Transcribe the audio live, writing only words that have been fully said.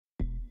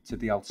To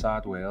the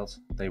outside world,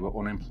 they were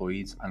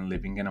unemployed and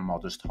living in a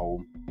modest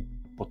home,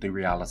 but the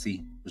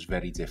reality was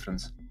very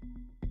different.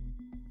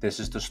 This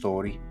is the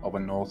story of a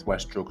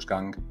Northwest drugs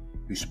gang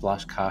who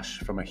splashed cash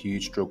from a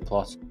huge drug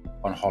plot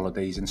on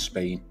holidays in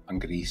Spain and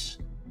Greece.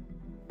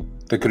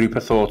 The group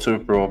are thought to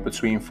have brought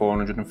between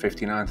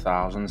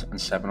 £459,000 and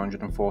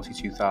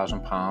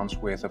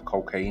 £742,000 worth of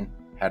cocaine,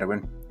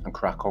 heroin and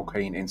crack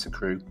cocaine into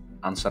Crewe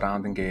and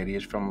surrounding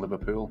areas from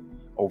Liverpool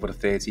over a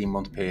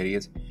 13-month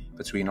period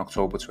between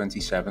October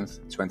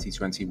 27th,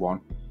 2021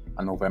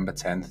 and November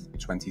 10th,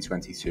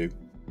 2022.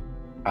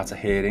 At a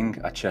hearing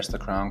at Chester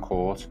Crown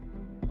Court,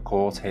 the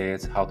court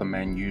heard how the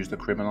men used the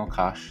criminal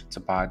cash to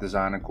buy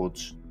designer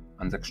goods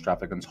and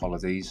extravagant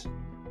holidays.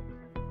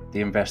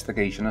 The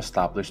investigation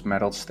established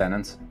Merold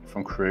Stennett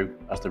from Crewe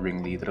as the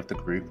ringleader of the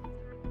group.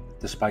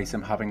 Despite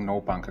him having no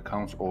bank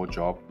account or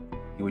job,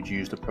 he would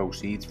use the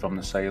proceeds from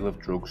the sale of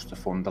drugs to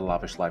fund a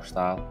lavish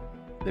lifestyle,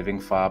 living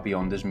far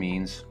beyond his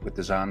means with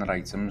designer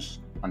items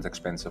and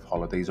expensive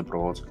holidays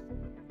abroad.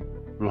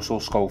 Russell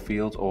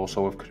Schofield,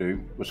 also of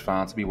Crewe, was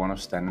found to be one of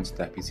Stennett's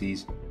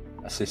deputies,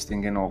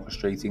 assisting in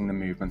orchestrating the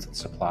movement and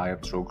supply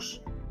of drugs.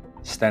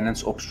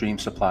 Stennett's upstream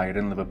supplier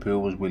in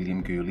Liverpool was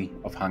William Gooley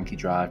of Hankey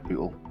Drive,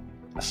 Bootle,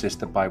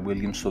 assisted by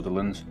William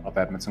Sutherland of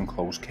Edmonton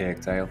Close,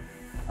 Kirkdale,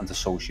 and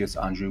associate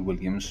Andrew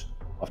Williams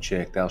of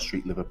Chirkdale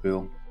Street,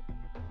 Liverpool.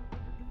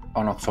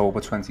 On October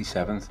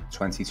 27,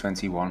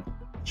 2021,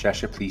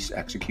 Cheshire Police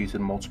executed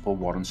multiple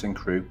warrants in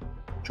Crewe,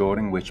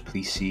 during which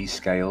police seized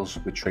scales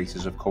with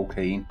traces of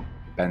cocaine,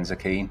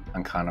 benzocaine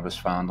and cannabis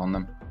found on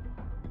them.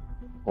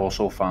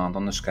 Also found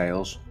on the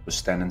scales was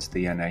Stennett's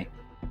DNA.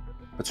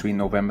 Between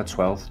November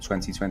 12,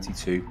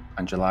 2022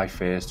 and July 1,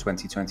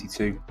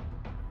 2022,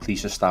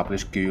 police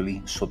established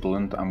Gooley,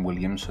 Sutherland and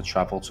Williams had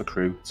travelled to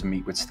Crewe to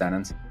meet with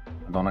Stennett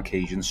and on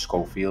occasion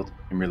Schofield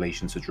in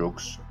relation to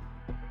drugs.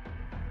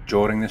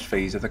 During this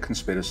phase of the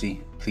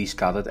conspiracy, police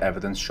gathered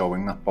evidence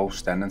showing that both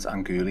Stennett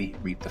and Gooley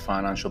reaped the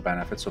financial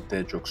benefits of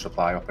their drug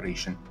supply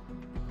operation.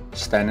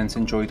 Stennett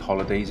enjoyed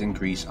holidays in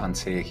Greece and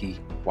Turkey,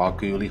 while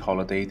Gooley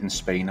holidayed in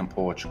Spain and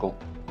Portugal,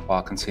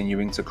 while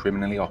continuing to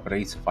criminally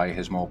operate via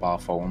his mobile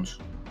phones.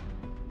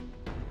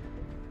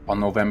 On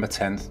November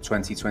 10,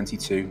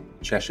 2022,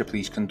 Cheshire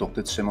Police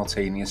conducted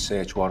simultaneous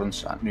search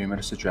warrants at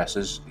numerous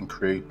addresses in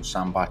Crewe,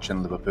 Sandbach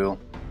and Liverpool.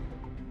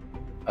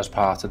 As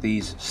part of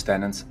these,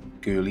 Stennett,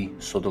 Gooley,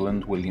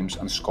 Sutherland, Williams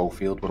and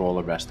Schofield were all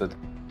arrested.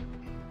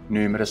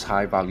 Numerous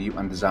high-value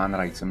and designer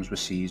items were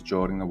seized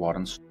during the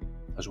warrants,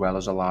 as well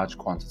as a large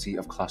quantity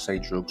of Class A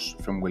drugs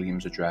from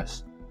Williams'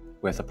 address,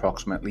 worth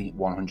approximately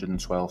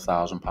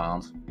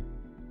 £112,000.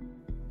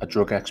 A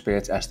drug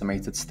expert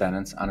estimated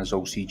Stennett and his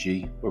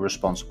OCG were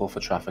responsible for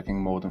trafficking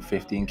more than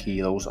 15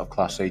 kilos of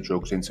Class A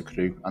drugs into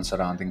Crewe and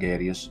surrounding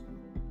areas.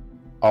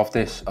 Of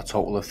this, a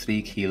total of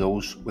 3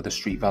 kilos with a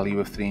street value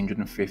of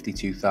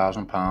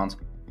 £352,000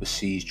 was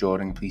seized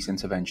during police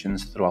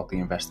interventions throughout the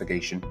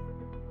investigation.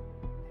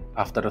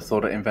 After a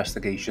thorough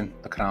investigation,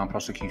 the Crown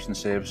Prosecution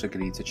Service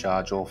agreed to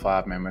charge all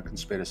 5 men with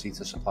conspiracy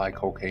to supply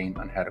cocaine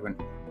and heroin.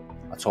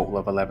 A total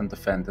of 11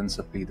 defendants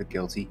have pleaded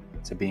guilty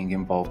to being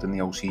involved in the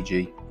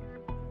OCG.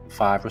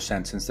 5 were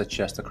sentenced at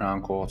Chester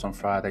Crown Court on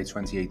Friday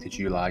 28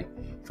 July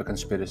for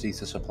conspiracy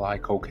to supply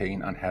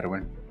cocaine and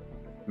heroin.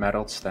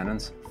 Merold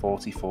Stennett,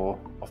 44,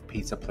 of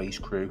Peter Place,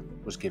 Crewe,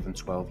 was given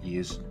 12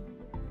 years.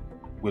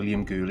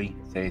 William Gooley,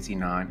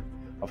 39,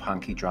 of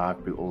Hankey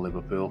Drive, Bootle,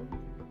 Liverpool,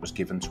 was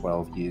given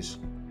 12 years.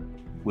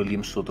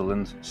 William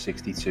Sutherland,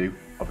 62,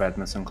 of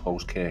Edmonton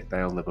Close,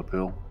 Kirkdale,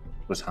 Liverpool,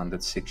 was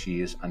handed 6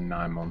 years and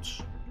 9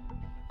 months.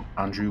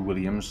 Andrew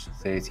Williams,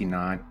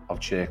 39, of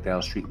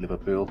Chirkdale Street,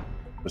 Liverpool,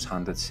 was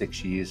handed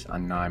 6 years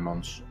and 9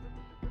 months.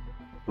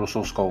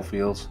 Russell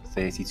Schofield,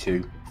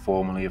 32,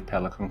 formerly of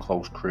Pelican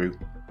Close, Crewe,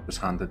 was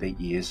handed 8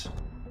 years.